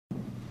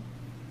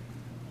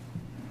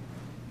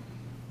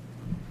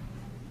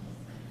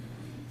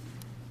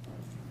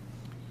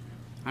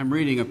I'm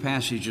reading a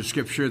passage of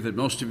Scripture that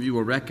most of you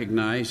will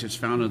recognize. It's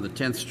found in the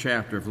 10th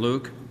chapter of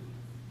Luke,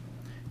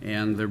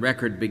 and the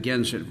record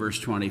begins at verse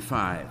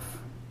 25.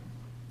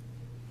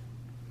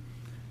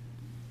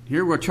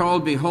 Here we're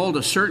told, "Behold,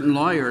 a certain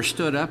lawyer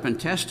stood up and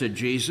tested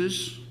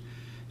Jesus,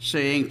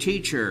 saying,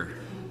 'Teacher,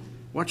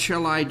 what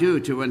shall I do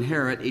to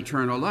inherit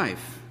eternal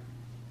life?'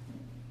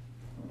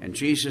 And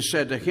Jesus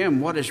said to him,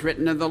 'What is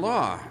written in the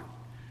law?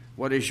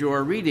 What is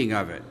your reading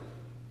of it?'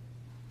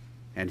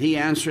 And he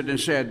answered and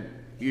said,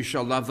 'You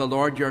shall love the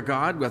Lord your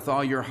God with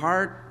all your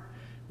heart,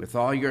 with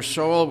all your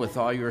soul, with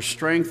all your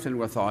strength, and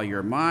with all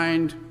your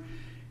mind,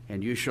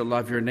 and you shall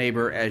love your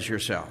neighbor as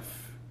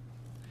yourself.'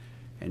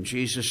 And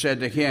Jesus said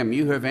to him,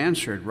 'You have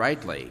answered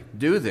rightly.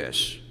 Do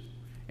this,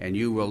 and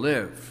you will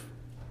live.'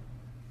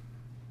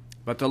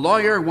 But the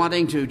lawyer,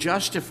 wanting to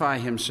justify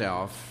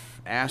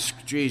himself,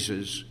 asked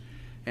Jesus,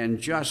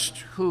 'And just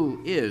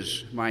who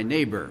is my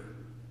neighbor?'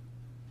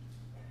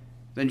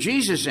 Then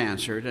Jesus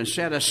answered and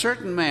said, 'A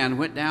certain man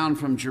went down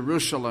from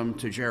Jerusalem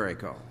to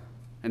Jericho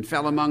and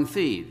fell among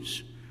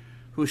thieves,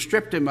 who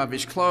stripped him of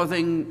his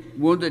clothing,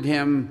 wounded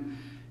him,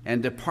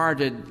 and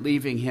departed,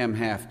 leaving him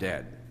half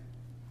dead.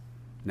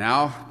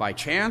 Now, by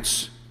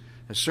chance,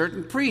 a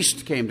certain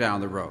priest came down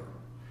the road,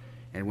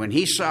 and when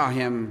he saw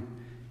him,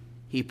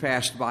 he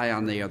passed by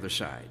on the other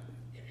side.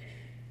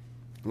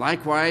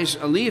 Likewise,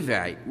 a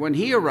Levite, when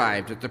he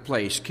arrived at the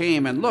place,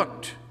 came and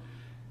looked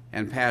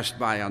and passed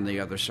by on the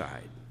other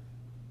side.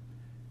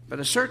 But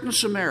a certain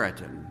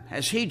Samaritan,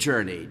 as he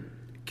journeyed,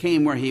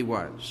 came where he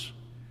was.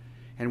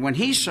 And when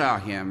he saw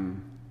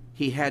him,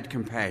 he had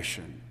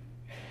compassion.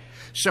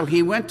 So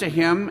he went to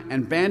him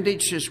and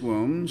bandaged his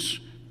wounds,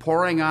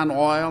 pouring on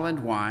oil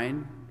and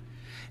wine.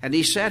 And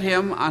he set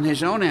him on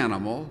his own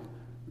animal,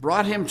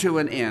 brought him to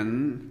an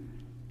inn,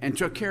 and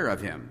took care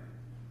of him.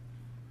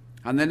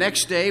 On the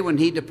next day, when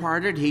he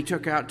departed, he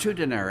took out 2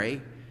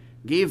 denarii,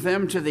 gave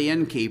them to the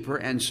innkeeper,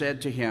 and said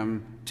to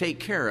him, 'Take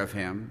care of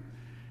him,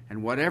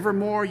 and whatever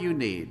more you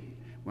need,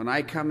 when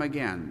I come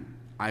again,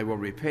 I will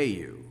repay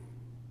you.'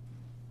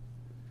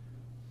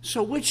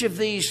 So which of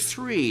these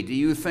 3 do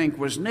you think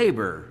was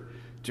neighbor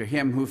to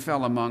him who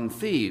fell among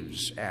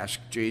thieves?"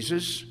 asked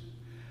Jesus.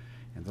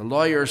 And the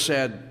lawyer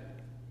said,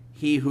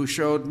 "He who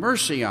showed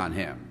mercy on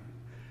him."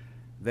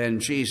 Then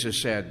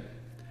Jesus said,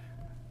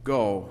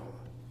 "Go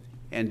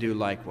and do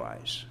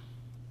likewise."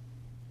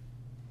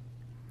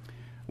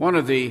 One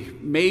of the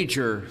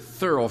major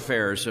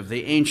thoroughfares of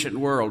the ancient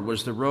world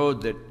was the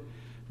road that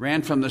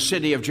ran from the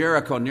city of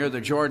Jericho near the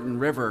Jordan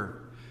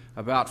River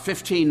about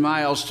 15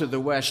 miles to the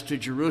west to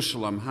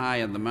Jerusalem, high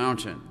in the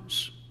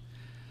mountains.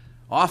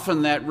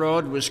 Often that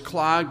road was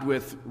clogged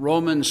with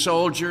Roman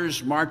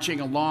soldiers marching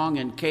along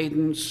in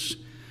cadence,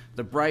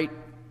 the bright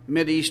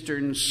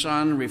Mideastern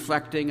sun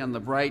reflecting on the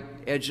bright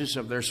edges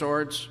of their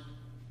swords,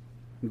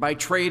 by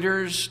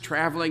traders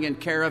traveling in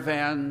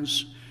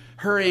caravans,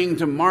 hurrying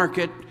to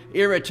market,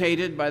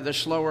 irritated by the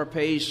slower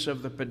pace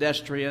of the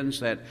pedestrians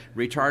that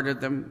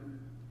retarded them,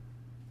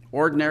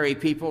 ordinary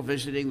people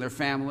visiting their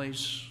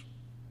families,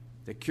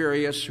 the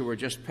curious who were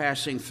just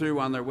passing through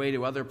on their way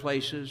to other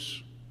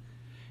places,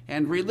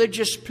 and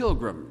religious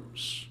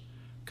pilgrims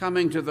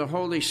coming to the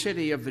holy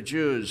city of the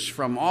Jews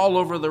from all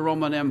over the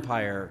Roman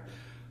Empire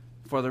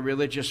for the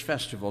religious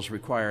festivals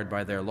required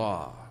by their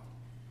law.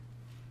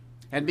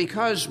 And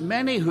because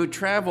many who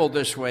traveled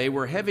this way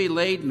were heavy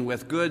laden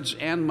with goods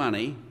and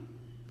money,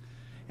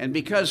 and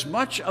because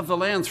much of the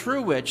land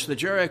through which the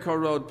Jericho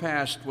Road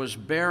passed was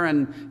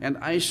barren and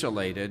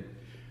isolated,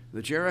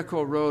 the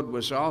Jericho Road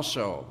was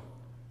also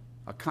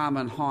a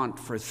common haunt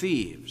for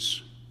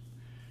thieves.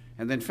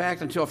 And in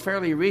fact, until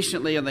fairly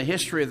recently in the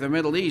history of the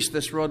Middle East,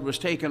 this road was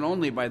taken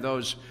only by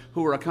those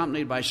who were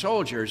accompanied by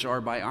soldiers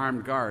or by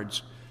armed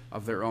guards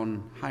of their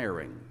own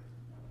hiring.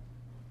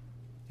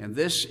 And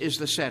this is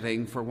the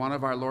setting for one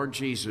of our Lord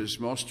Jesus'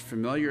 most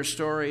familiar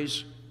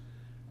stories,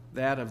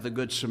 that of the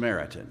Good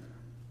Samaritan.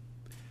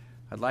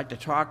 I'd like to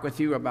talk with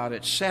you about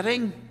its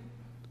setting,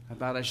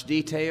 about its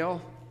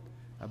detail,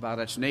 about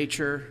its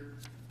nature,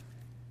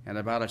 and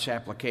about its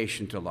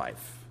application to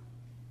life.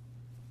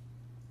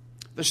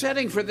 The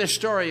setting for this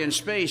story in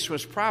space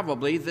was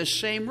probably this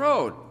same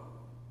road.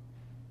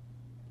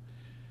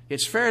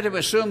 It's fair to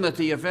assume that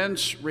the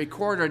events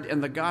recorded in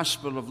the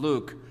Gospel of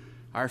Luke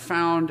are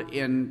found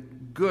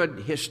in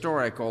good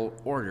historical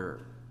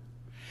order.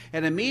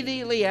 And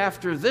immediately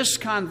after this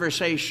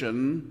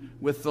conversation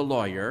with the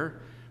lawyer,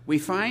 we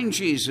find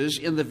Jesus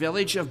in the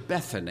village of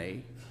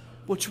Bethany,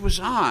 which was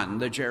on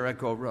the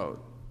Jericho Road.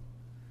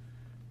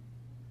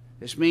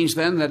 This means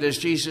then that as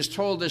Jesus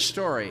told this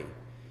story,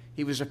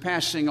 he was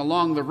passing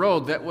along the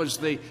road that was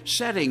the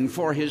setting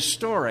for his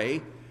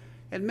story,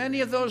 and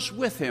many of those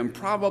with him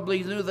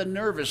probably knew the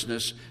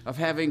nervousness of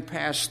having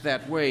passed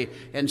that way,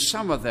 and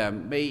some of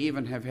them may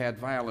even have had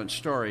violent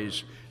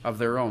stories of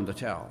their own to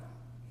tell.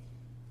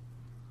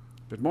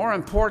 But more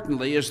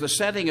importantly is the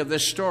setting of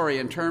this story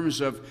in terms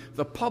of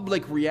the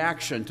public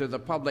reaction to the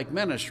public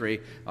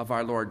ministry of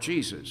our Lord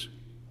Jesus.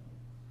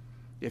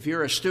 If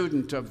you're a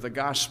student of the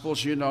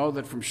Gospels, you know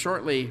that from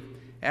shortly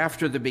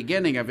After the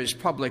beginning of his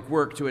public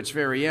work to its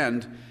very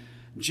end,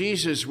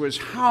 Jesus was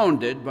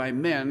hounded by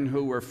men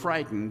who were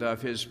frightened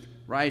of his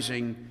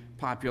rising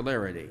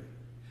popularity.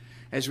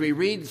 As we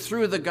read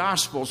through the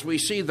Gospels, we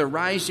see the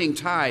rising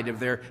tide of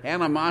their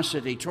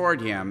animosity toward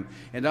him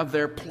and of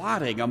their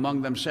plotting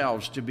among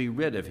themselves to be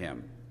rid of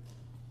him.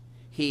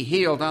 He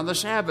healed on the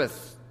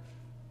Sabbath,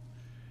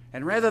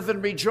 and rather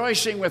than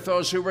rejoicing with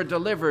those who were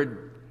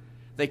delivered,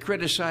 they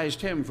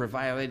criticized him for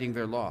violating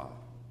their law.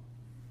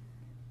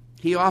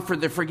 He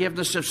offered the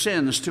forgiveness of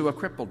sins to a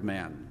crippled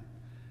man,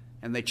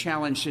 and they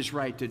challenged his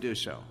right to do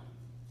so.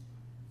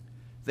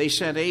 They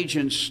sent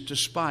agents to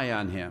spy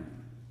on him.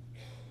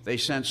 They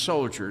sent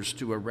soldiers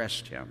to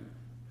arrest him,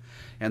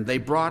 and they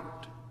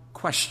brought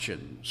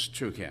questions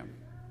to him.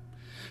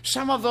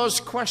 Some of those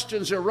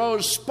questions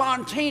arose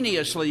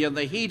spontaneously in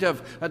the heat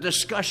of a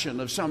discussion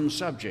of some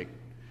subject.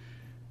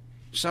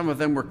 Some of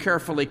them were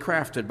carefully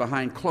crafted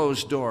behind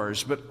closed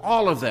doors, but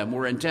all of them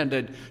were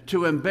intended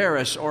to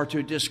embarrass or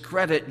to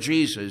discredit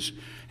Jesus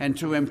and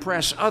to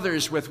impress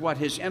others with what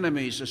his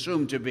enemies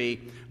assumed to be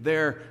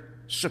their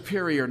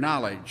superior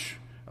knowledge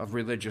of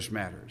religious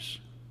matters.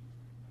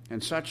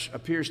 And such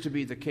appears to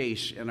be the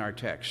case in our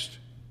text.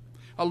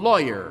 A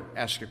lawyer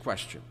asked a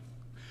question.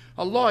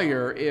 A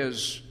lawyer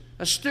is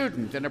a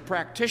student and a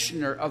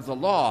practitioner of the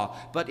law,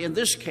 but in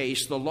this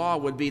case, the law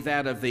would be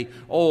that of the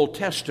Old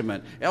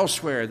Testament.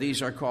 Elsewhere,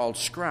 these are called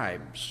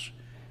scribes.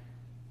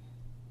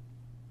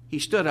 He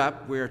stood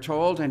up, we are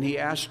told, and he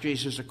asked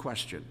Jesus a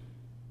question.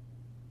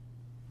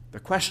 The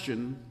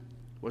question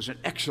was an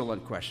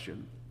excellent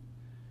question.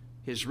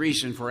 His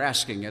reason for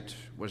asking it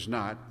was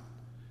not.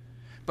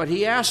 But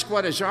he asked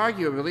what is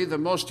arguably the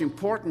most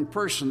important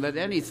person that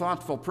any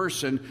thoughtful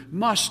person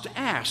must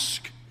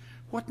ask.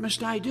 What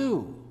must I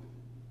do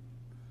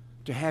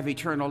to have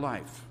eternal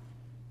life?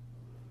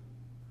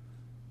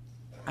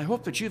 I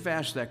hope that you've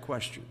asked that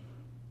question.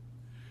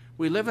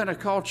 We live in a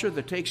culture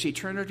that takes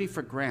eternity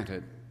for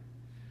granted.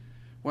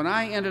 When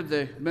I entered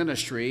the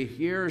ministry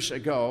years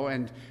ago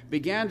and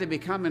began to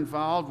become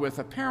involved with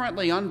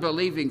apparently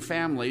unbelieving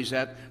families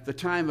at the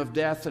time of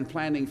death and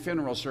planning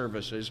funeral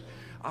services,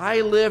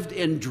 I lived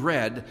in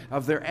dread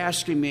of their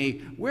asking me,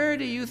 "Where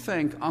do you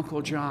think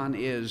Uncle John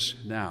is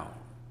now?"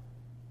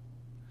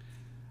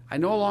 I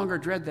no longer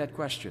dread that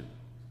question.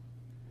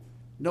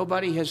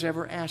 Nobody has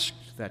ever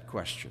asked that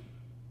question.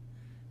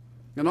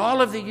 In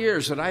all of the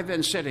years that I've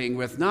been sitting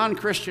with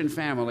non-Christian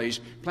families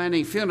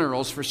planning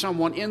funerals for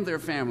someone in their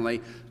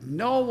family,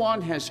 no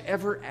one has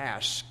ever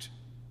asked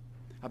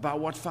about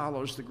what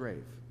follows the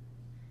grave.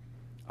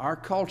 Our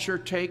culture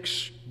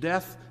takes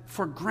death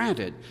for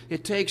granted.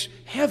 It takes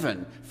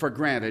heaven for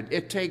granted.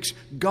 It takes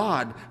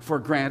God for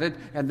granted,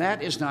 and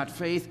that is not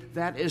faith,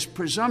 that is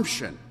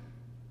presumption.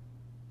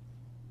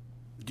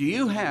 Do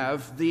you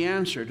have the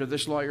answer to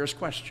this lawyer's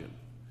question?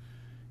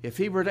 If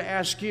he were to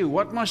ask you,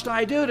 "What must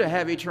I do to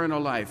have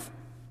eternal life?"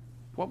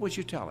 what would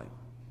you tell him?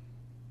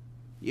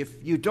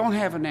 If you don't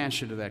have an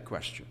answer to that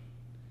question,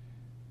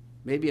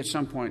 maybe at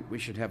some point we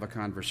should have a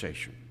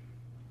conversation.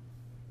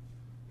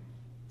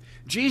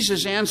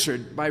 Jesus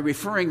answered by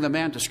referring the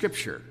man to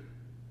Scripture.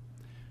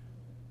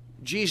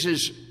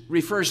 Jesus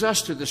refers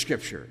us to the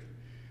Scripture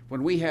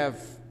when we have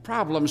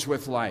problems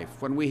with life,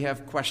 when we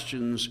have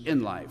questions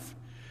in life.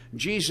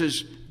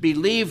 Jesus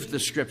believed the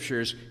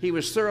Scriptures. He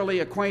was thoroughly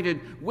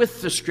acquainted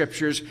with the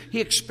Scriptures.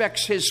 He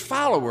expects his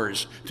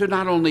followers to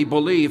not only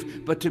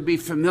believe, but to be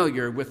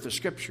familiar with the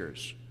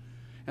Scriptures.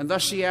 And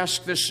thus he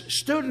asked this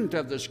student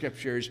of the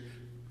Scriptures,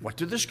 "What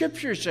do the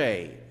Scriptures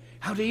say?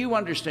 How do you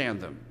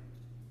understand them?"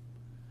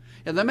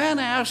 And the man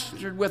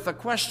answered with a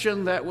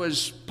question that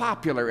was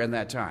popular in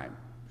that time.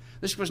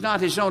 This was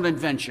not his own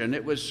invention.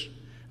 It was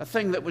a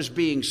thing that was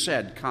being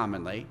said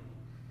commonly.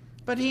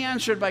 But he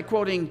answered by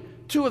quoting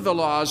two of the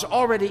laws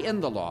already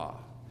in the law.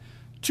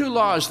 Two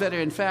laws that,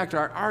 in fact,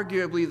 are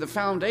arguably the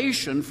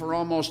foundation for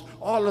almost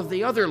all of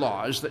the other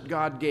laws that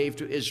God gave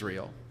to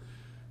Israel.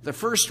 The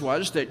first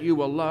was that you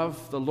will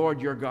love the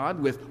Lord your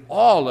God with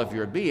all of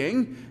your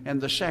being,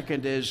 and the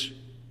second is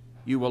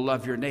you will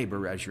love your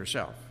neighbor as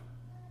yourself.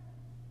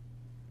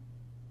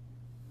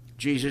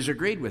 Jesus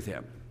agreed with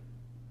him,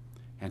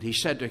 and he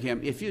said to him,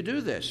 "If you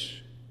do this,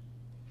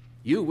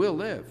 you will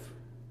live."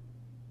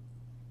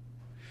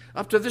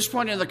 Up to this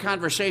point in the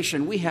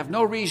conversation, we have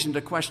no reason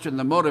to question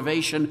the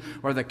motivation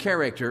or the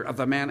character of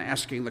the man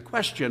asking the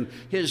question.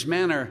 His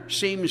manner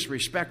seems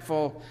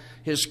respectful.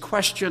 His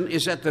question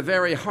is at the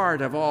very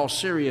heart of all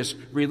serious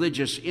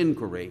religious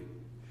inquiry.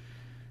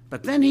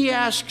 But then he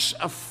asks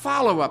a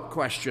follow-up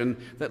question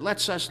that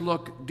lets us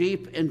look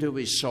deep into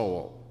his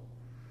soul.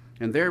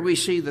 And there we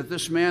see that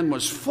this man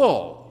was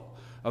full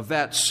of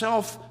that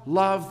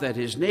self-love that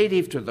is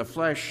native to the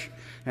flesh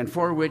and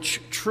for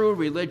which true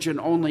religion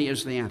only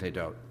is the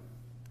antidote.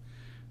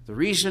 The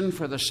reason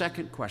for the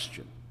second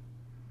question,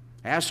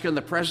 asked in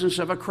the presence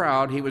of a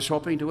crowd he was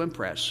hoping to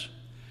impress,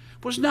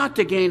 was not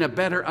to gain a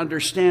better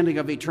understanding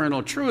of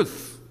eternal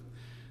truth,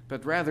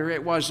 but rather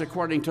it was,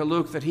 according to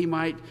Luke, that he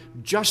might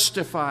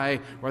justify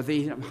or that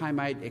he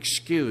might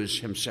excuse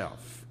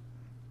himself.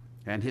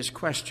 And his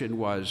question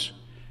was,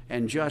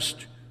 and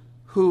just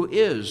who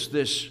is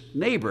this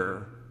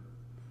neighbor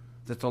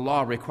that the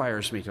law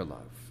requires me to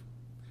love?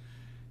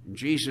 And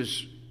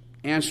Jesus'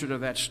 answer to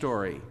that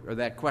story, or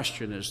that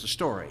question, is the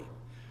story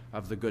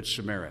of the Good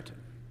Samaritan.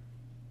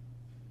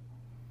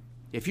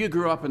 If you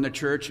grew up in the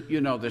church,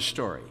 you know this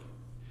story.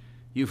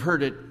 You've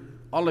heard it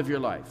all of your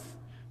life.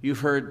 You've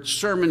heard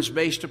sermons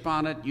based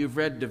upon it. You've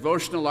read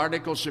devotional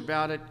articles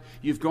about it.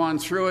 You've gone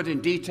through it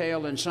in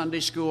detail in Sunday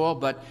school.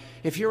 But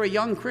if you're a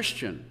young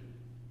Christian,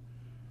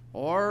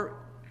 or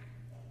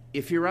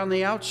if you're on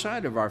the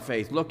outside of our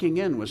faith looking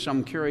in with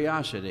some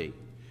curiosity,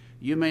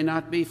 you may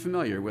not be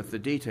familiar with the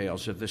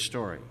details of this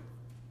story.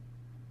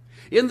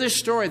 In this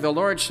story, the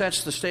Lord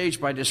sets the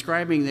stage by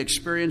describing the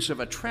experience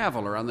of a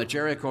traveler on the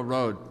Jericho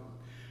road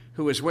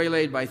who was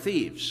waylaid by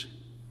thieves.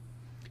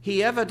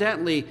 He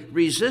evidently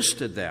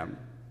resisted them,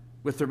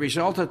 with the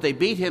result that they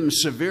beat him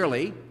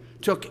severely,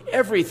 took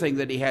everything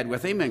that he had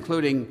with him,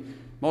 including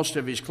most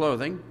of his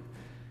clothing,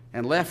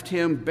 and left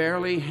him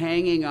barely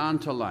hanging on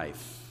to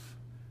life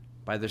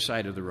by the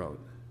side of the road.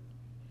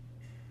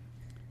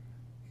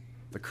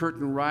 The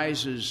curtain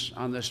rises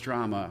on this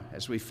drama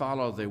as we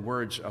follow the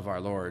words of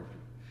our Lord.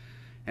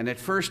 And at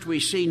first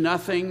we see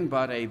nothing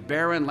but a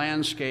barren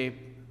landscape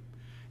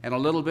and a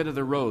little bit of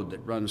the road that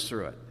runs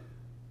through it.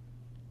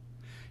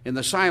 In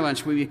the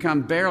silence, we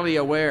become barely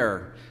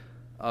aware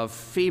of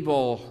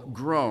feeble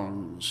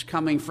groans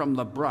coming from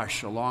the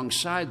brush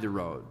alongside the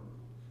road,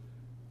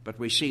 but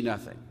we see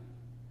nothing.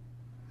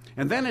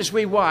 And then as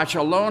we watch,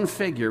 a lone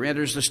figure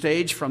enters the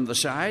stage from the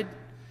side.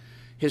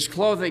 His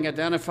clothing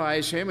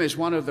identifies him as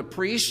one of the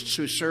priests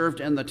who served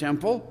in the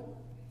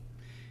temple.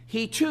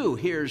 He too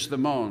hears the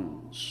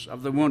moans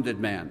of the wounded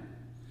man,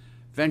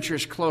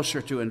 ventures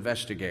closer to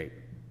investigate.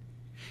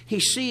 He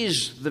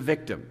sees the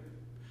victim,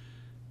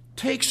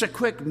 takes a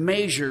quick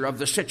measure of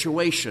the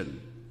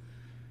situation,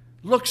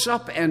 looks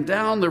up and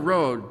down the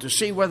road to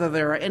see whether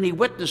there are any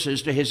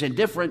witnesses to his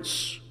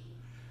indifference,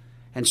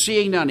 and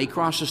seeing none, he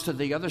crosses to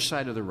the other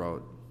side of the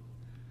road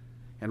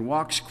and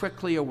walks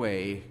quickly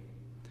away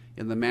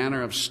in the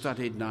manner of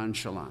studied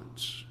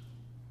nonchalance.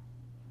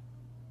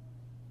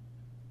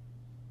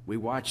 We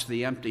watch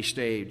the empty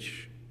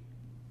stage,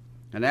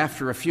 and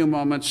after a few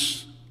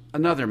moments,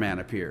 another man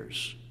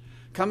appears,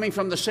 coming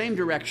from the same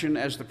direction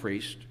as the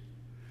priest.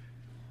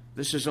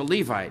 This is a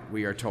Levite,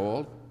 we are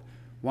told,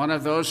 one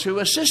of those who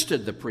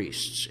assisted the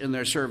priests in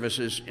their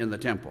services in the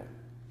temple.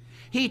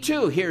 He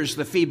too hears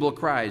the feeble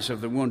cries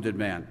of the wounded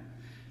man,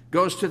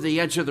 goes to the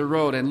edge of the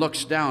road and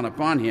looks down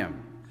upon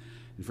him.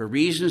 And for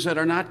reasons that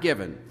are not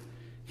given,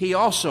 he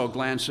also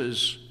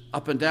glances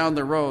up and down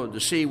the road to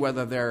see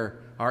whether there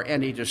are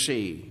any to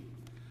see.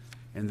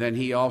 And then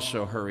he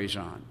also hurries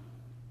on.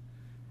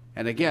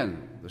 And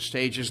again, the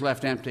stage is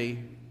left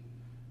empty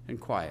and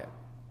quiet.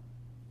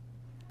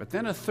 But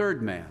then a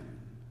third man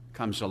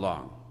comes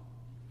along.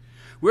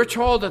 We're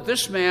told that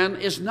this man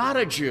is not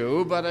a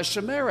Jew, but a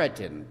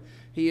Samaritan.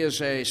 He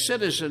is a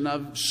citizen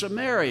of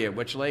Samaria,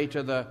 which lay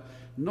to the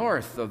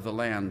north of the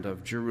land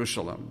of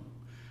Jerusalem,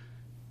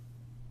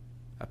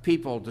 a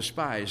people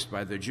despised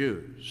by the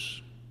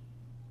Jews.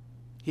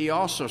 He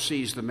also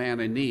sees the man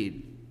in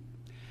need,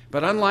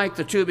 but unlike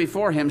the two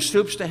before him,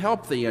 stoops to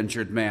help the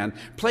injured man,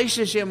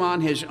 places him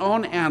on his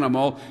own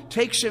animal,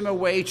 takes him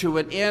away to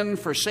an inn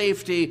for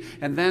safety,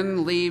 and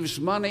then leaves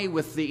money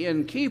with the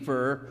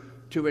innkeeper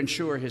to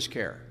ensure his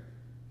care.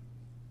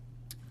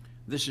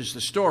 This is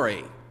the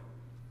story,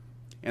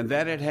 and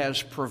that it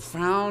has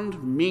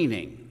profound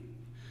meaning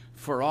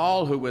for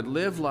all who would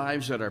live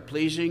lives that are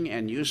pleasing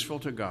and useful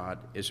to God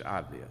is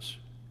obvious.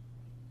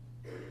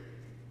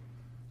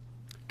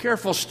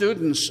 Careful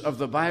students of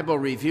the Bible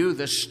review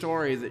this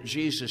story that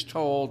Jesus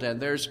told,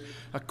 and there's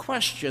a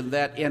question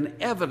that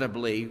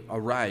inevitably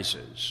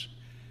arises.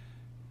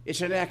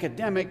 It's an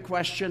academic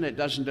question. It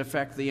doesn't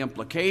affect the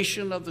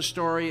implication of the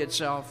story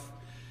itself.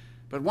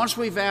 But once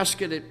we've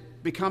asked it,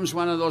 it becomes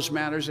one of those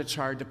matters it's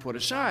hard to put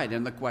aside.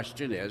 And the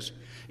question is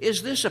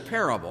this a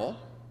parable,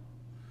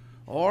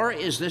 or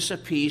is this a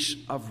piece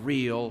of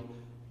real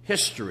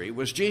history?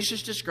 Was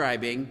Jesus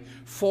describing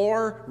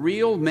 4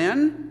 real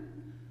men,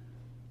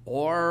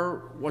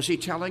 or was he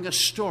telling a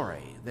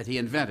story that he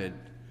invented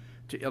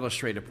to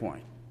illustrate a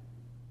point?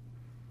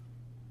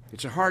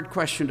 It's a hard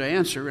question to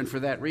answer, and for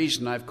that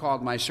reason I've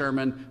called my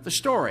sermon The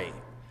Story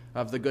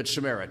of the Good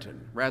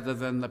Samaritan, rather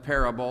than the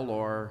parable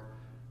or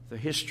the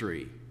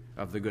history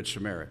of the Good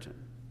Samaritan.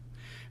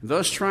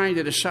 Those trying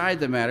to decide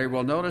the matter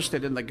will notice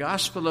that in the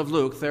Gospel of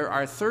Luke there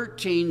are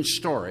 13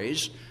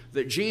 stories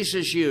that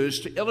Jesus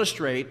used to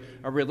illustrate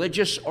a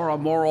religious or a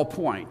moral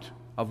point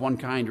of one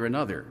kind or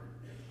another.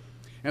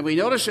 And we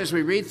notice as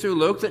we read through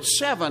Luke that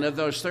 7 of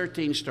those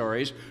 13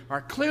 stories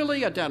are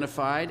clearly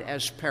identified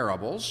as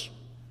parables,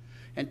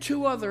 and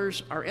 2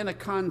 others are in a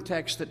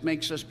context that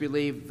makes us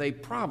believe they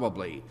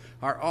probably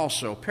are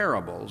also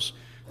parables.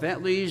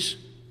 That leaves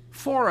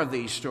 4 of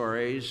these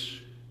stories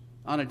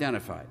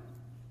unidentified.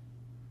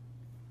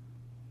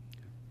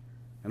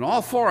 And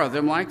all 4 of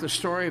them, like the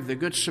story of the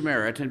Good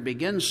Samaritan,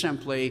 begin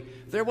simply,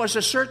 there was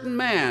a certain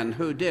man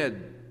who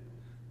did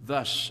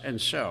thus and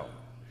so.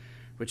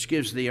 which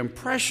gives the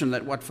impression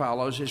that what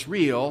follows is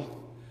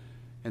real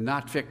and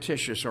not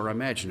fictitious or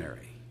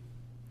imaginary.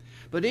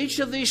 But each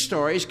of these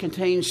stories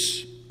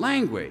contains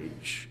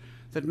language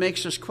that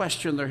makes us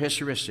question their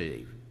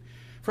historicity.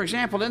 For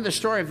example, in the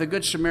story of the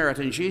Good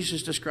Samaritan,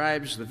 Jesus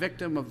describes the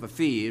victim of the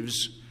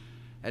thieves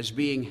as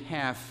being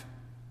half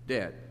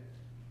dead.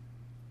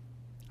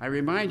 I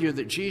remind you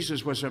that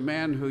Jesus was a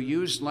man who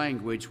used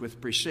language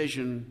with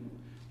precision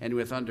and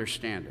with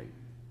understanding.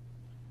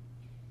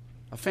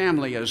 A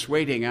family is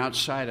waiting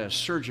outside a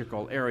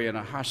surgical area in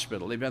a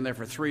hospital. They've been there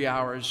for 3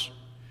 hours.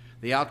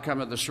 The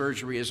outcome of the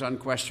surgery is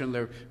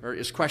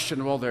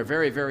questionable. They're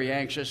very, very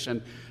anxious.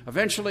 And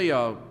eventually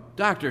a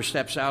doctor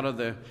steps out of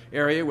the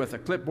area with a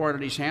clipboard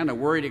in his hand, a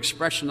worried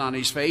expression on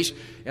his face.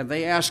 And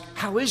they ask,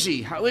 "How is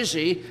he? How is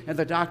he?" And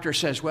the doctor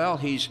says, "Well,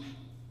 he's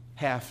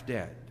half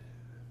dead."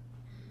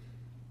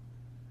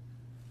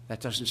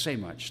 That doesn't say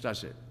much,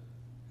 does it?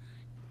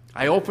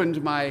 I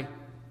opened my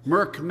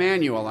Merck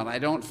manual and I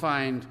don't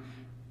find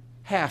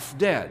half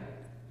dead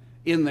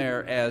in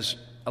there as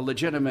a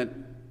legitimate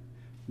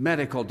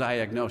medical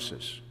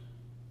diagnosis.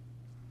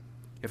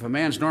 If a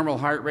man's normal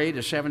heart rate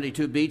is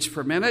 72 beats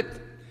per minute,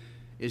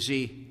 is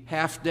he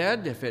half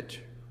dead if it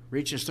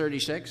reaches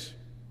 36?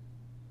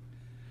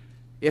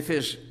 If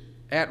his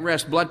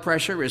at-rest blood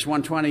pressure is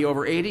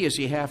 120/80, is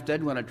he half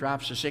dead when it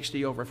drops to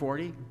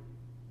 60/40?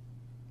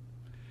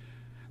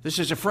 This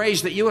is a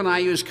phrase that you and I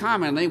use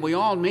commonly. We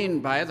all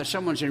mean by it that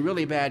someone's in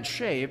really bad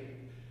shape,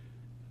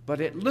 but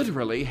it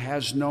literally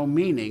has no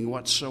meaning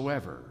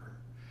whatsoever.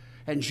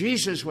 And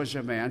Jesus was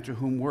a man to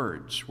whom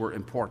words were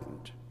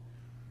important.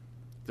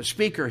 The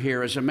speaker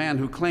here is a man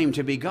who claimed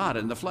to be God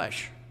in the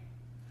flesh.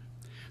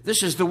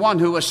 This is the one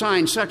who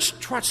assigned such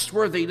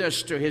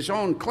trustworthiness to his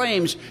own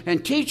claims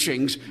and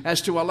teachings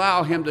as to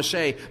allow him to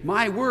say,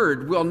 "My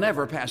word will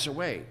never pass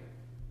away."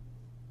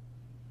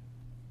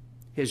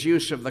 His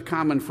use of the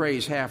common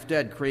phrase half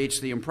dead creates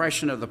the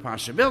impression of the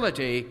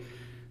possibility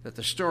that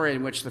the story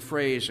in which the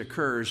phrase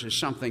occurs is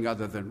something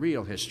other than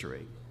real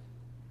history.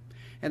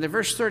 And in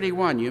verse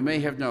 31, you may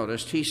have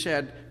noticed, he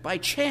said, "By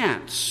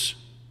chance,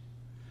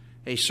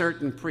 a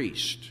certain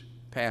priest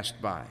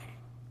passed by."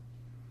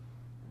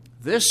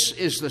 This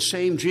is the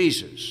same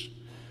Jesus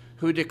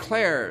who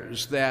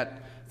declares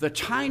that the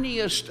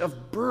tiniest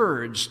of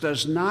birds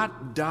does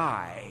not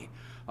die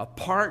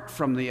apart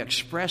from the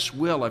express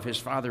will of his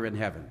Father in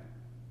heaven.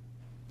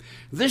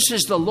 This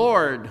is the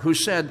Lord who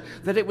said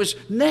that it was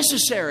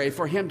necessary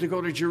for him to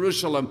go to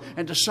Jerusalem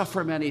and to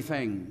suffer many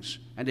things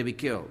and to be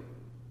killed.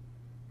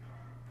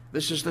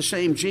 This is the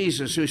same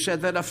Jesus who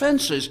said that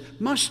offenses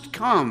must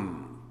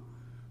come,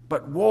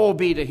 but woe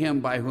be to him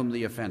by whom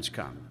the offense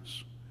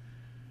comes.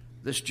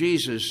 This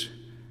Jesus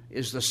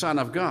is the Son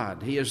of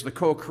God. He is the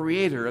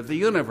co-creator of the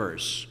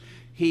universe.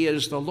 He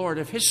is the Lord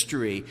of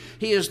history.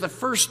 He is the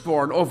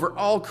firstborn over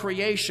all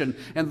creation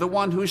and the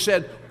one who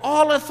said,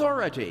 "All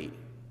authority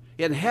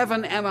in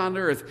heaven and on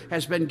earth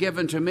has been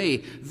given to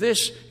me."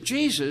 This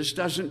Jesus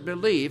doesn't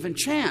believe in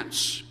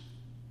chance.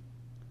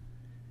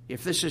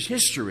 If this is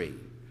history,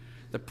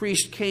 the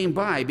priest came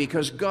by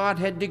because God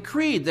had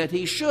decreed that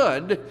he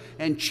should,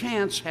 and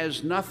chance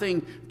has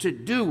nothing to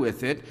do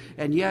with it.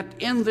 And yet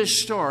in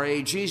this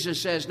story,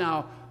 Jesus says,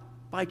 now,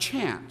 by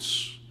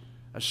chance,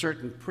 a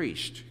certain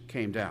priest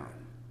came down.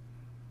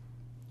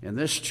 And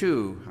this,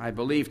 too, I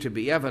believe to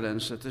be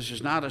evidence that this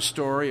is not a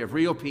story of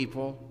real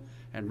people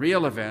and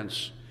real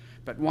events,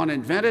 but one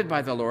invented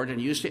by the Lord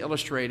and used to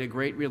illustrate a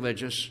great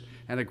religious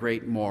and a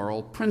great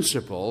moral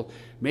principle,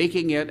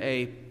 making it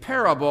a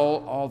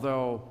parable,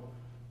 although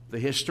the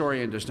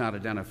historian does not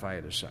identify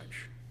it as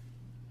such.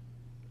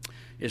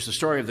 Is the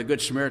story of the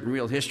Good Samaritan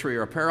real history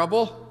or a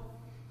parable?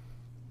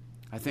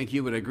 I think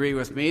you would agree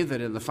with me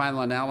that in the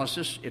final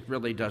analysis, it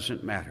really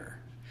doesn't matter.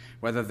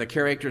 Whether the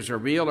characters are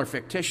real or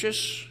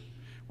fictitious,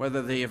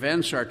 whether the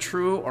events are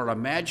true or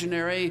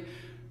imaginary,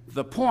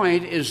 the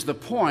point is the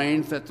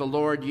point that the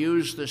Lord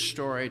used this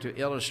story to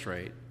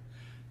illustrate,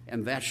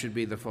 and that should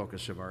be the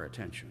focus of our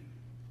attention.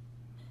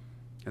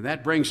 And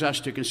that brings us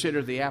to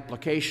consider the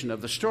application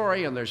of the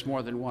story, and there's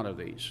more than one of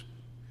these.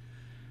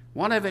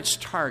 One of its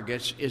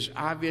targets is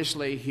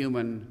obviously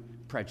human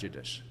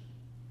prejudice.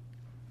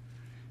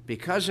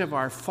 Because of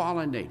our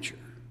fallen nature,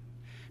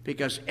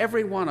 because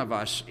every one of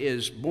us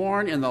is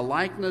born in the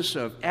likeness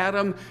of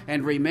Adam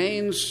and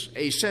remains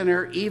a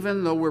sinner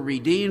even though we're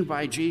redeemed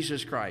by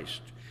Jesus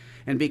Christ,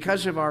 and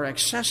because of our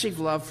excessive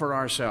love for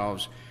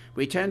ourselves,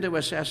 we tend to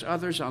assess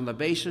others on the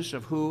basis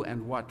of who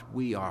and what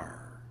we are.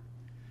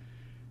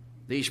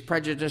 These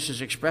prejudices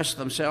express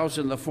themselves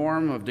in the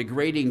form of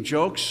degrading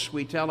jokes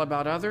we tell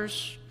about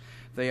others.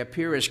 They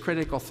appear as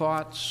critical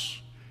thoughts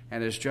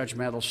and as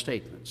judgmental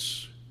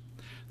statements.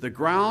 The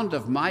ground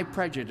of my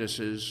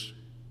prejudices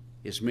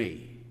is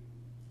me.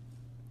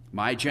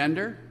 My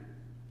gender,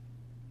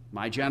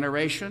 my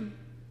generation,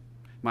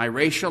 my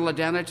racial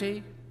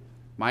identity,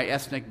 my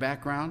ethnic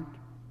background,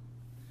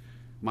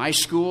 my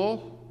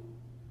school,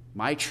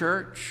 my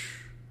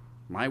church,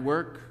 my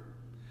work.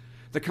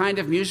 the kind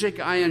of music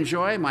I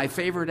enjoy, my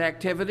favorite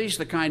activities,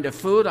 the kind of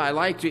food I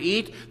like to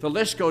eat. The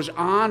list goes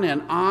on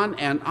and on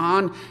and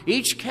on.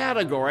 Each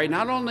category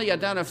not only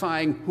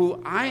identifying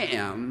who I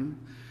am,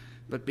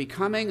 but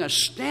becoming a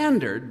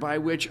standard by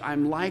which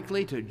I'm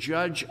likely to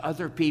judge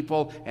other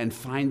people and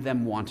find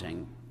them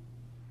wanting.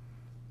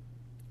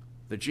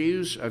 The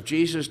Jews of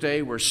Jesus'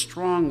 day were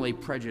strongly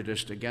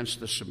prejudiced against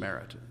the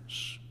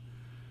Samaritans.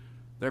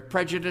 Their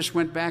prejudice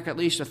went back at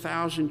least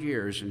 1,000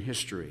 years in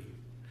history.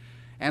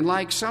 And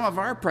like some of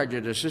our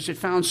prejudices, it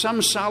found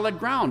some solid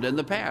ground in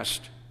the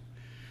past.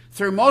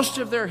 Through most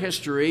of their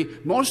history,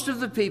 most of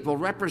the people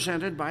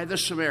represented by the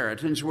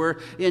Samaritans were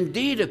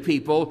indeed a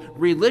people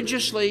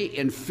religiously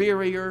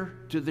inferior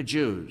to the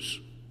Jews.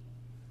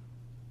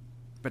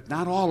 But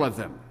not all of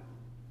them.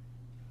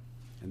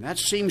 And that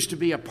seems to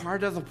be a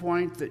part of the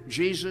point that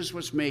Jesus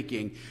was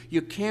making.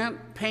 You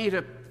can't paint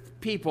a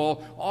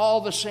people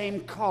all the same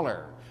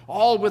color,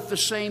 all with the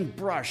same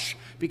brush,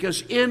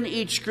 because in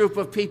each group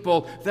of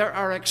people there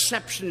are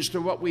exceptions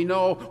to what we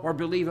know or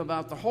believe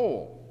about the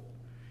whole.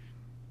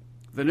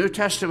 The New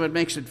Testament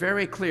makes it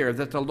very clear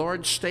that the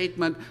Lord's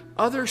statement,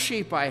 "Other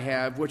sheep I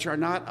have which are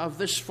not of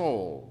this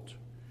fold,"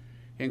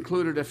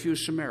 included a few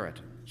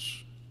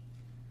Samaritans.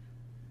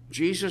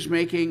 Jesus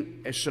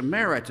making a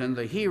Samaritan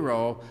the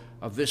hero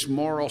of this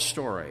moral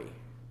story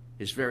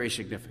is very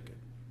significant.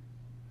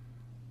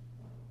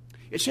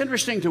 It's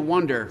interesting to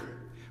wonder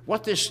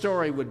what this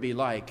story would be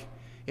like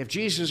if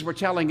Jesus were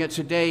telling it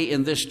today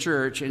in this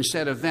church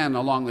instead of then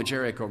along the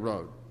Jericho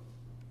Road.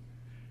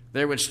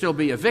 There would still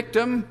be a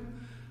victim,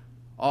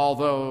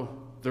 although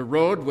the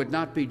road would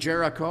not be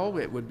Jericho,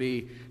 it would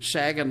be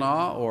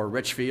Saginaw or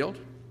Richfield.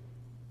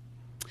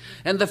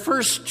 And the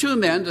first two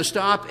men to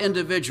stop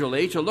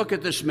individually to look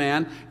at this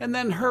man and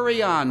then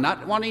hurry on,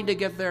 not wanting to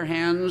get their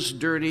hands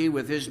dirty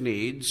with his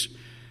needs,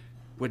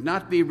 would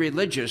not be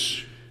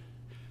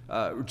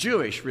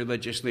Jewish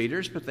religious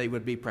leaders, but they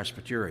would be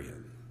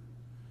Presbyterian.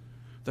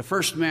 The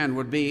first man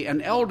would be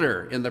an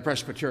elder in the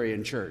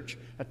Presbyterian church,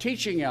 a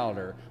teaching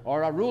elder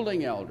or a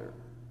ruling elder.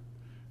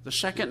 The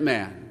second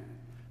man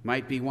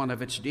might be one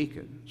of its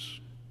deacons.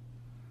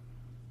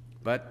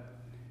 But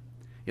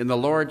in the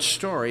Lord's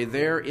story,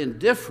 their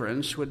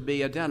indifference would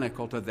be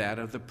identical to that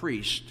of the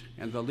priest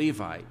and the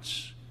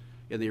Levites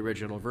in the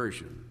original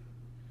version.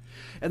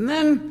 And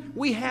then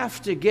we have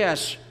to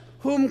guess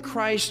whom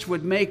Christ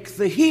would make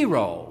the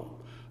hero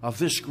of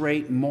this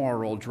great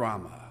moral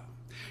drama.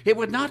 It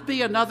would not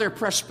be another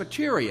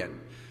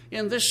Presbyterian.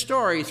 In this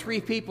story, three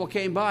people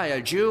came by,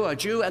 a Jew,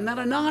 and then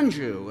a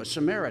non-Jew, a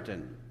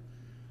Samaritan.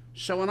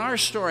 So in our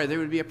story, there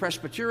would be a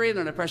Presbyterian,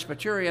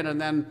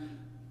 and then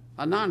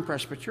a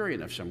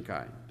non-Presbyterian of some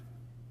kind.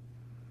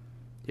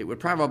 It would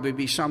probably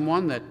be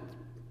someone that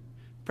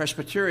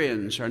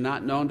Presbyterians are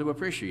not known to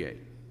appreciate.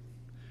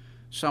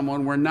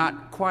 Someone we're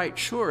not quite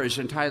sure is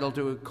entitled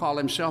to call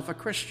himself a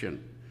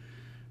Christian.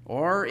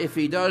 Or if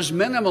he does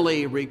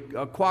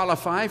minimally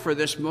qualify for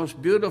this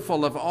most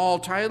beautiful of all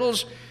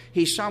titles,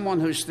 he's someone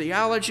whose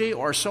theology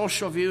or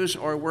social views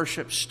or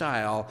worship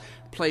style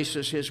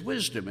places his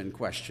wisdom in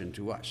question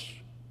to us.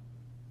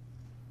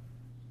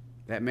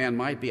 That man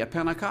might be a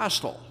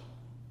Pentecostal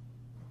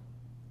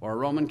or a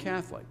Roman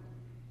Catholic.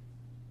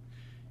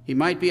 He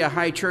might be a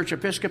high church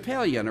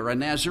Episcopalian or a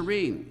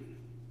Nazarene.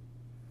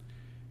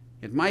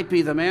 It might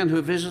be the man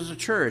who visits a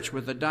church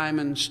with a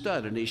diamond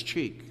stud in his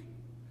cheek,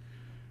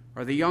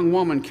 or the young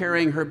woman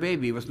carrying her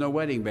baby with no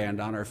wedding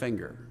band on her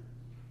finger.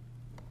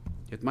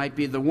 It might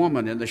be the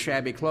woman in the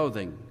shabby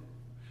clothing,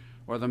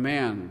 or the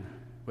man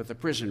with the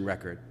prison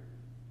record.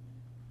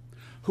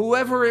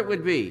 Whoever it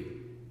would be,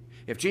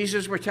 if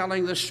Jesus were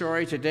telling this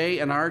story today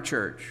in our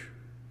church,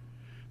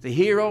 the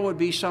hero would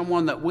be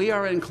someone that we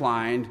are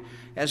inclined,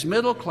 as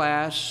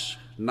middle-class,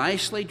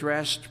 nicely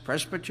dressed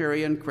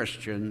Presbyterian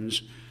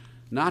Christians,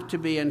 not to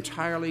be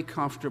entirely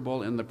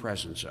comfortable in the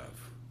presence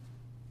of.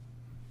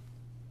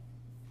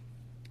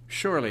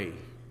 Surely,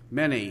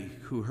 many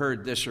who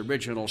heard this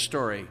original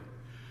story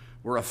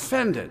were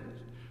offended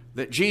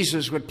that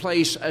Jesus would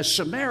place a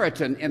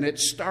Samaritan in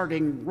its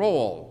starting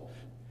role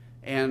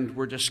and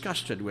were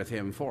disgusted with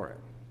him for it.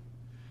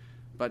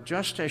 But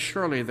just as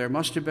surely there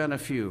must have been a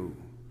few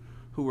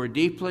who were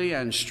deeply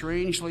and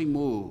strangely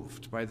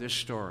moved by this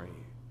story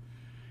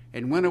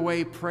and went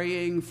away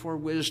praying for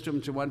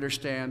wisdom to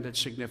understand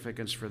its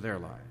significance for their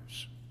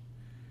lives.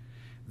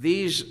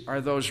 These are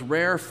those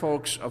rare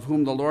folks of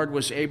whom the Lord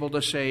was able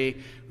to say,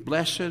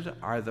 "Blessed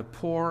are the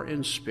poor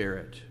in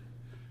spirit,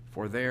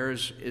 for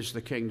theirs is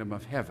the kingdom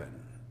of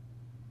heaven."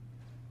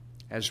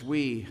 As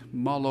we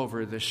mull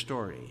over this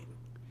story,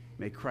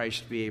 may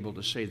Christ be able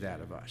to say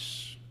that of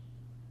us.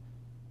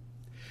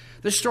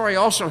 This story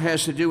also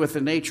has to do with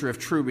the nature of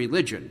true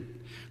religion.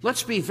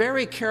 Let's be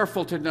very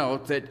careful to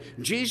note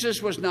that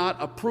Jesus was not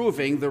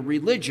approving the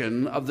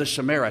religion of the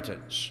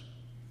Samaritans.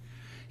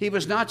 He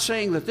was not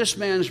saying that this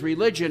man's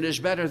religion is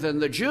better than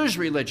the Jews'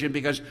 religion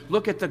because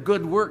look at the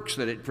good works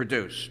that it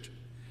produced.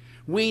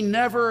 We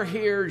never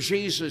hear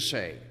Jesus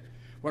say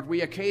what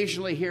we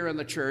occasionally hear in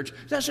the church: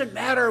 doesn't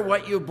matter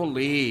what you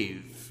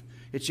believe.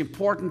 It's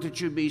important that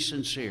you be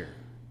sincere.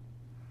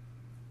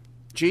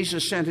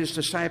 Jesus sent his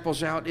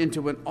disciples out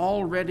into an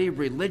already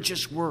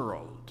religious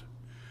world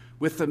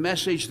with the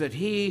message that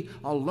he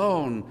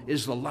alone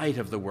is the light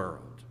of the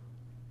world.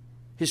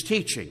 His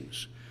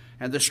teachings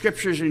and the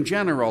scriptures in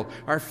general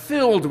are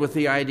filled with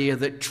the idea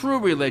that true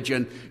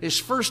religion is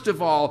first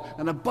of all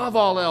and above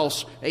all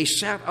else a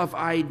set of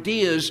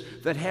ideas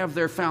that have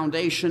their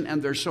foundation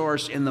and their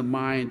source in the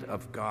mind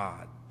of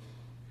God.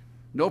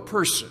 No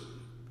person,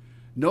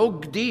 no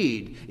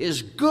deed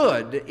is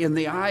good in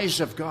the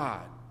eyes of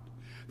God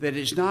that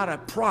is not a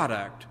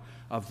product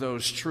of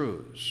those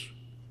truths.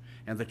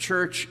 And the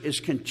church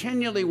is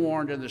continually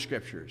warned in the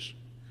scriptures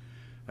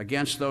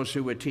against those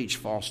who would teach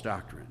false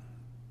doctrine.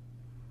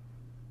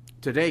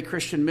 Today,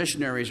 Christian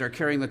missionaries are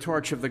carrying the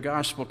torch of the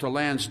gospel to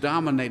lands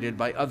dominated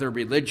by other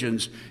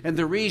religions, and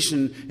the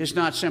reason is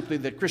not simply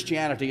that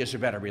Christianity is a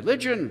better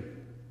religion.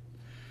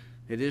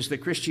 It is that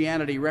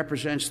Christianity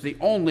represents the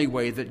only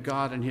way that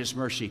God and his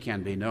mercy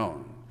can be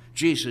known.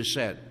 Jesus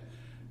said,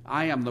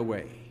 "I am the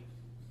way.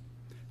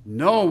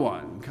 No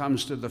one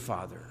comes to the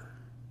Father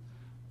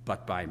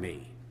but by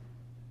me."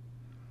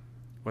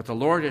 What the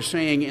Lord is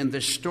saying in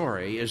this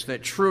story is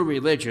that true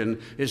religion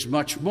is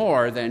much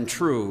more than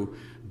true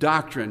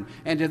doctrine.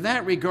 And in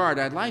that regard,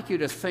 I'd like you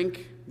to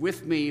think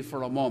with me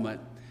for a moment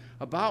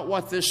about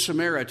what this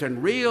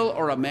Samaritan, real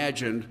or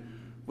imagined,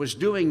 was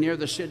doing near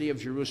the city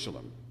of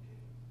Jerusalem.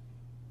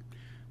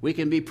 We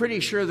can be pretty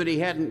sure that he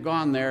hadn't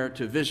gone there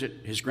to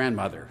visit his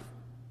grandmother,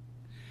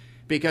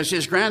 because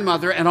his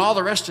grandmother and all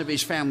the rest of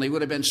his family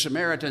would have been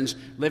Samaritans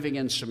living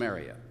in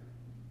Samaria.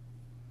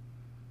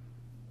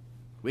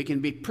 We can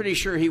be pretty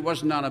sure he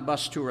wasn't on a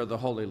bus tour of the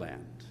Holy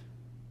Land.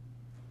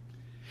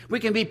 We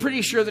can be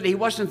pretty sure that he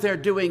wasn't there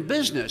doing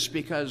business,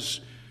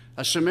 because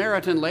a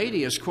Samaritan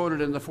lady is quoted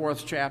in the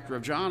 4th chapter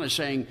of John as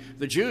saying,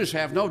 "The Jews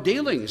have no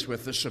dealings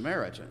with the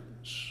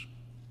Samaritans."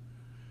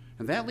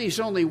 And that leaves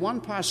only one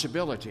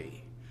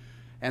possibility,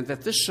 and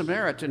that this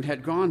Samaritan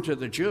had gone to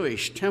the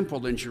Jewish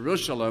temple in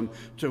Jerusalem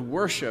to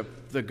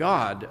worship the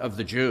God of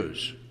the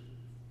Jews.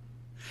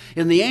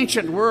 In the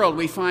ancient world,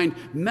 we find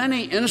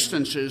many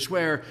instances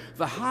where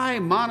the high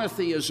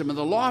monotheism and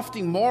the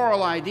lofty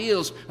moral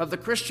ideals of the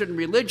Christian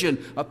religion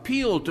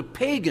appealed to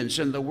pagans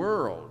in the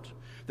world.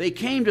 They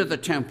came to the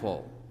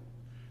temple.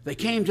 They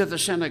came to the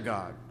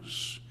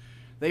synagogues.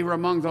 They were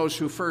among those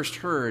who first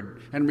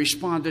heard and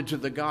responded to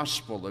the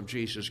gospel of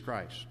Jesus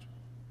Christ.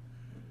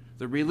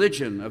 The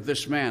religion of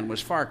this man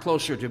was far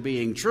closer to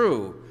being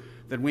true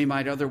than we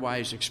might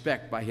otherwise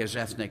expect by his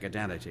ethnic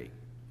identity.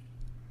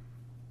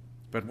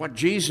 But what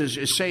Jesus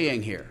is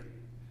saying here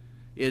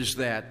is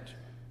that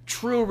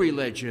true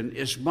religion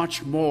is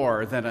much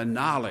more than a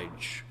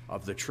knowledge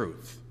of the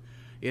truth.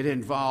 It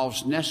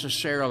involves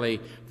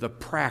necessarily the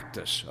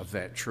practice of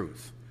that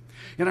truth.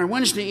 In our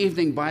Wednesday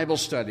evening Bible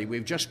study,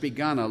 we've just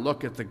begun a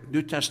look at the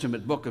New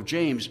Testament book of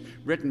James,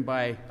 written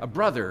by a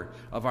brother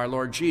of our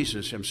Lord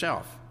Jesus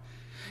himself.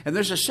 And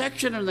there's a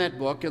section in that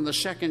book, in the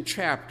 2nd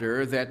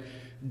chapter, that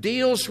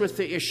deals with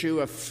the issue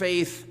of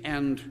faith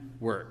and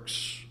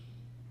works.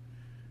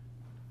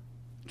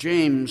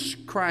 James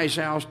cries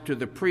out to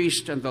the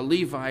priest and the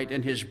Levite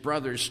in his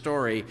brother's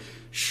story,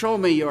 "Show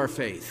me your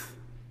faith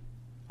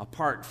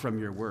apart from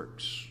your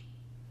works."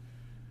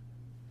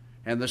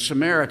 And the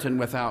Samaritan,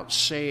 without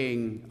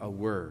saying a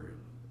word,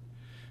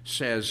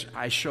 says,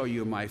 "I show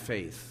you my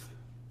faith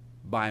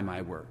by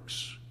my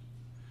works."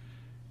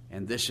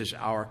 And this is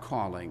our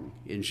calling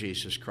in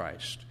Jesus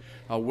Christ.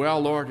 A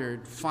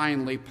well-ordered,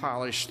 finely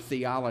polished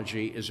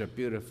theology is a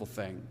beautiful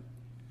thing,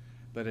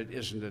 but it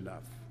isn't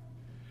enough.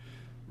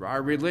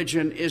 Our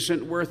religion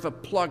isn't worth a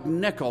plug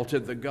nickel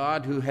to the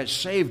God who has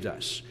saved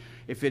us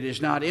if it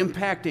is not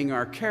impacting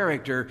our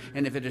character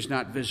and if it is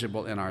not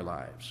visible in our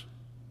lives.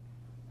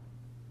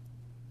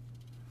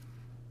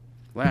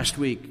 Last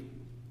week,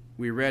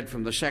 we read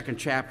from the 2nd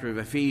chapter of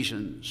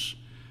Ephesians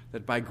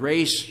that by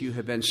grace you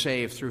have been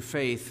saved through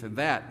faith, and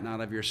that not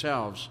of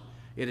yourselves.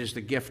 It is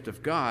the gift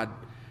of God,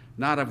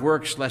 not of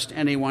works, lest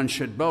anyone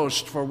should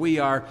boast, for we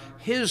are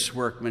his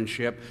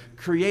workmanship,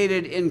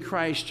 created in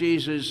Christ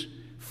Jesus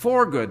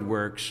for good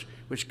works,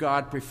 which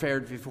God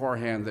prepared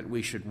beforehand that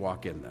we should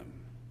walk in them.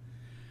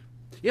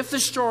 If the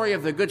story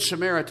of the Good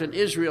Samaritan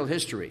is real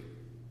history,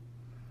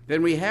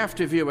 then we have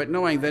to view it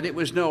knowing that it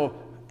was no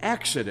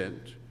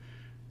accident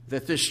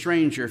that this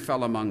stranger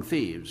fell among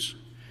thieves.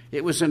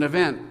 It was an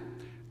event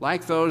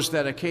like those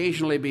that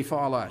occasionally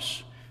befall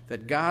us,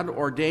 that God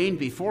ordained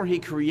before he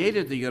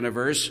created the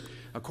universe,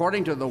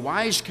 according to the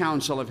wise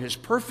counsel of his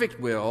perfect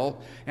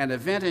will, an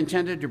event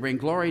intended to bring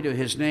glory to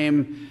his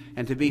name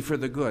and to be for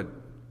the good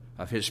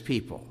of his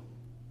people.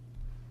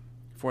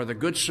 For the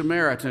Good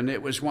Samaritan,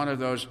 it was one of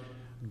those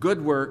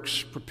good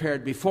works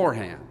prepared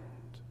beforehand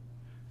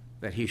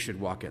that he should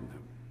walk in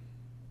them.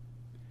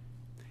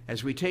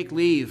 As we take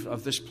leave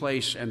of this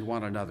place and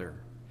one another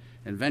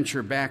and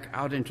venture back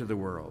out into the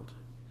world,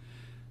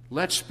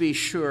 let's be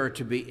sure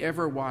to be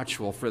ever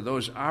watchful for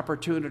those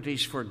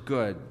opportunities for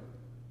good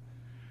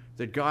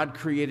that God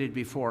created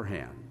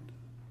beforehand,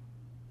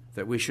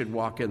 that we should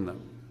walk in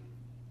them.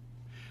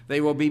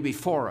 They will be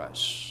before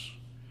us.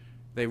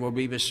 They will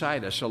be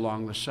beside us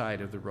along the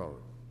side of the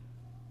road.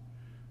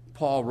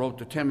 Paul wrote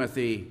to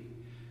Timothy,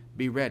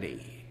 be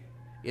ready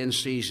in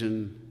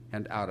season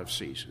and out of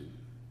season.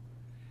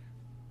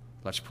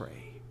 Let's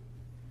pray.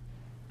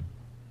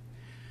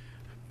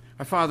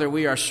 Our Father,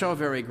 we are so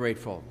very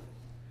grateful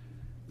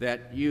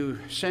that you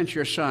sent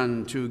your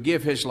Son to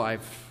give his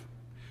life,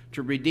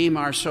 to redeem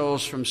our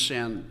souls from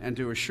sin, and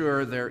to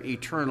assure their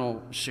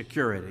eternal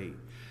security.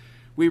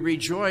 We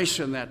rejoice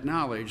in that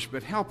knowledge,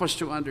 but help us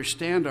to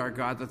understand, our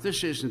God, that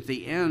this isn't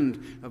the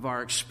end of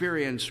our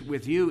experience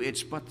with you.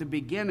 It's but the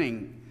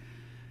beginning,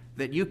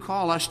 that you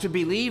call us to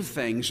believe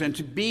things and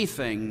to be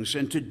things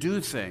and to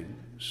do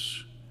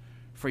things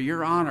for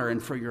your honor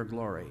and for your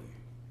glory.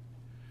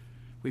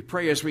 We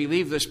pray as we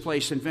leave this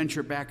place and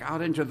venture back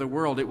out into the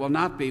world, it will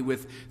not be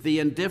with the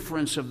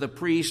indifference of the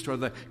priest or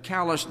the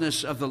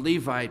callousness of the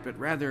Levite, but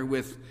rather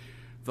with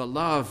the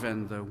love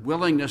and the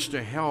willingness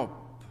to help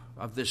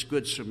of this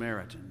Good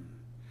Samaritan.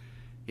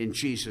 In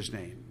Jesus'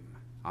 name,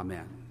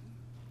 amen.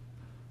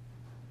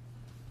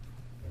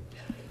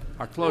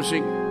 Our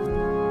closing